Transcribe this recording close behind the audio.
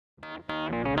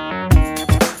Hi,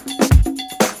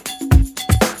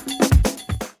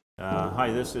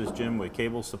 this is Jim with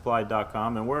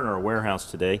cablesupply.com, and we're in our warehouse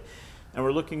today, and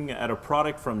we're looking at a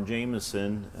product from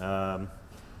Jameson.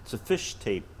 It's a fish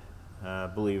tape,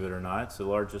 believe it or not. It's the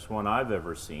largest one I've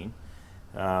ever seen.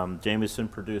 Jameson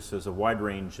produces a wide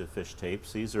range of fish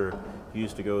tapes. These are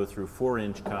used to go through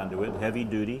 4-inch conduit, heavy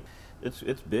duty.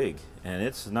 It's big, and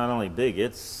it's not only big,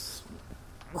 it's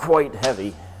quite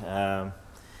heavy.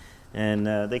 And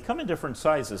they come in different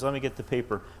sizes. Let me get the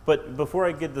paper. But before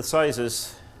I get the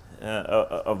sizes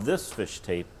of this fish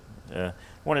tape, I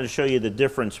wanted to show you the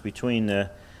difference between the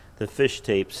fish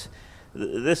tapes.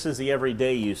 This is the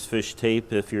everyday use fish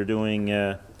tape if you're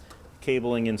doing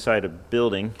cabling inside a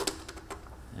building.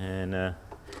 And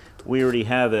we already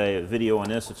have a video on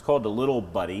this. It's called the Little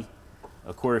Buddy.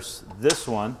 Of course, this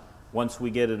one, once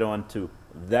we get it onto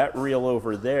that reel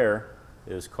over there,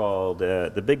 is called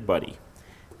the Big Buddy.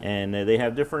 And they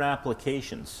have different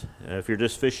applications. If you're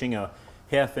just fishing a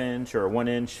 1/2 inch or a 1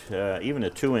 inch, even a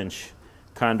 2-inch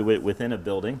conduit within a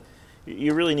building,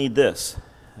 you really need this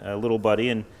Little Buddy.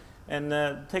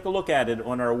 And take a look at it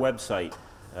on our website.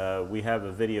 We have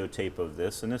a videotape of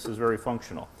this, and this is very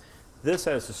functional. This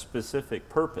has a specific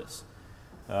purpose.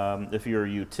 If you're a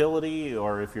utility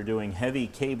or if you're doing heavy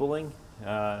cabling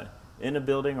in a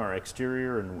building or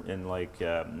exterior in like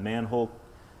manhole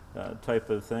type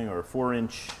of thing, or a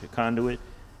 4-inch conduit,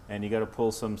 and you got to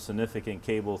pull some significant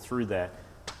cable through that,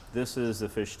 this is the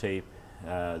fish tape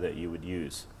that you would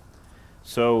use.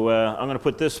 So I'm going to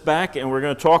put this back, and we're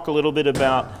going to talk a little bit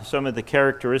about some of the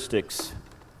characteristics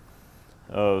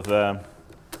of the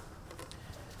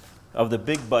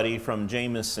Big Buddy from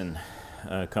Jameson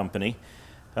company.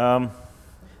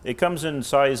 It comes in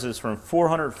sizes from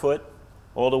 400 foot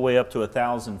all the way up to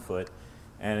 1,000 foot,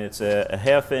 and it's a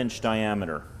 1/2 inch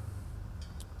diameter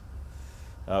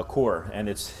core, and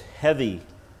it's heavy,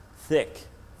 thick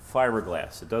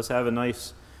fiberglass. It does have a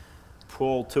nice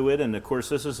pull to it, and of course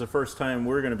this is the first time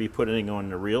we're going to be putting it on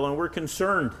the reel, and we're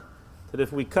concerned that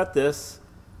if we cut this,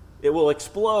 it will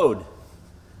explode,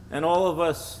 and all of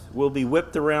us will be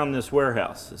whipped around this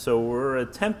warehouse. So we're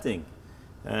attempting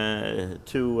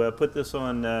to put this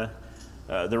on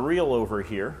the reel over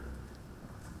here,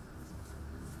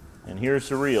 and here's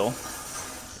the reel,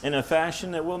 in a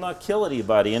fashion that will not kill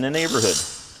anybody in the neighborhood.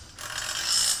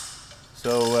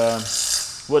 So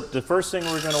what the first thing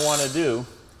we're going to want to do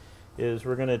is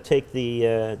we're going to take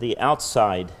the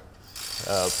outside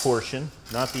portion,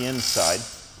 not the inside,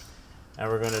 and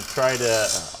we're going to try to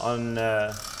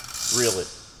unreel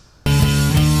it.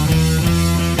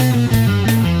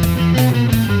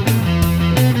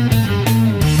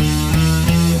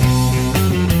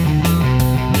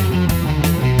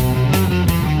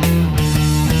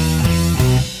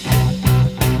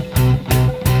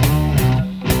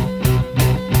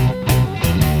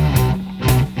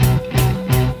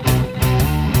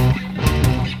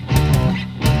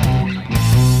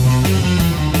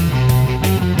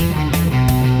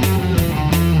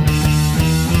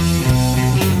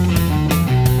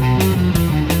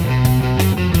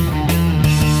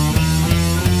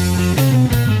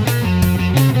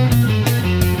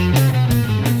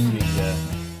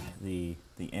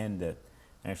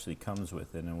 Actually comes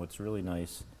with it, and what's really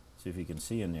nice, see if you can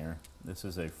see in there, this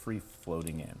is a free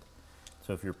floating end.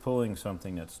 So if you're pulling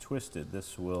something that's twisted,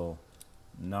 this will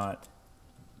not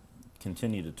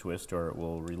continue to twist, or it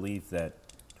will relieve that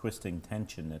twisting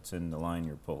tension that's in the line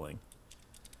you're pulling.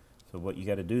 So what you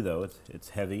got to do though, it's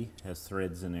heavy, has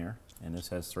threads in there, and this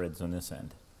has threads on this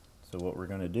end. So what we're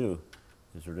going to do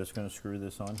is we're just going to screw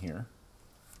this on here.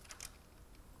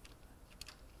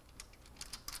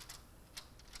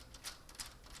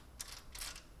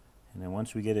 And then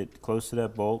once we get it close to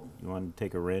that bolt, you want to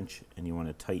take a wrench and you want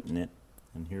to tighten it.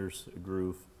 And here's a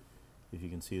groove. If you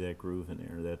can see that groove in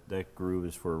there, that groove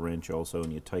is for a wrench also,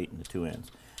 and you tighten the 2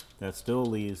 ends. That still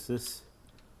leaves this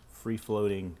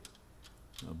free-floating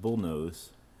bull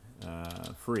nose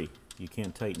free. You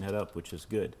can't tighten that up, which is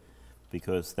good,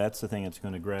 because that's the thing that's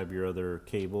going to grab your other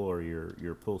cable, or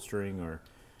your pull string, or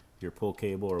your pull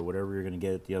cable, or whatever you're going to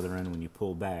get at the other end when you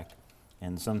pull back.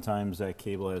 And sometimes that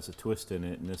cable has a twist in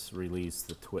it, and this relieves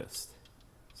the twist.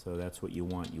 So that's what you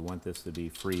want. You want this to be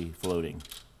free floating.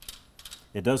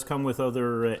 It does come with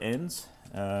other ends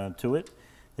to it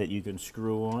that you can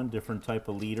screw on, different type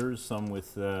of leaders, some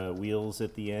with wheels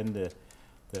at the end that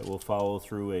will follow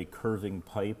through a curving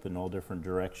pipe in all different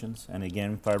directions. And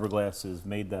again, fiberglass is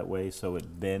made that way so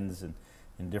it bends in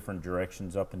different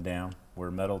directions up and down,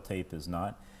 where metal tape is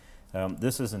not.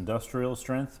 This is industrial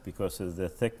strength because of the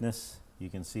thickness. You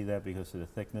can see that because of the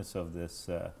thickness of this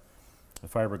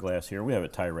fiberglass here. We have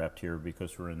it tie wrapped here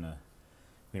because we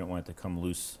don't want it to come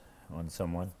loose on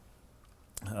someone.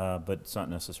 But it's not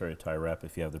necessary to tie wrap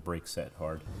if you have the brake set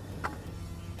hard.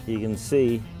 You can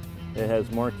see it has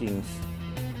markings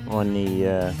on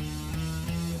the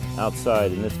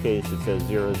outside. In this case it says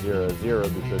 000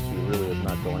 because you really have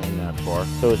not gone in that far.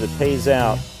 So as it pays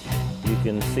out, you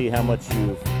can see how much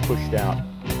you've pushed out.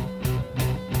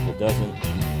 It doesn't.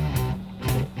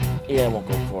 Yeah, it won't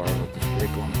go far with this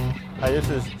brake on. Hi, this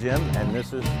is Jim and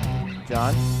this is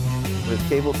John with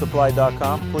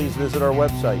cablesupply.com. Please visit our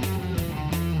website.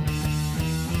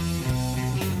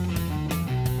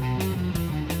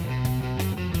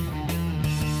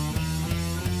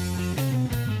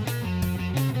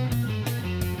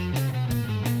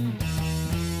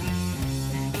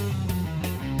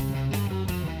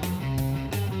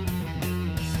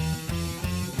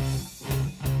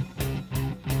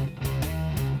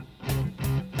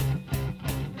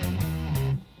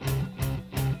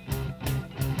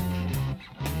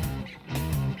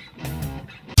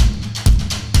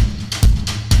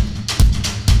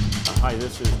 Hi,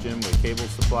 this is Jim with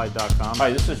cablesupply.com.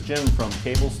 Hi, this is Jim from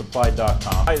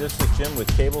cablesupply.com. Hi, this is Jim with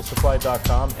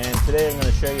cablesupply.com, and today I'm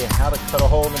going to show you how to cut a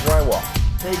hole in the drywall.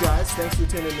 Hey guys, thanks for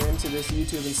tuning in to this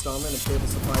YouTube installment of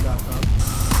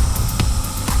cablesupply.com.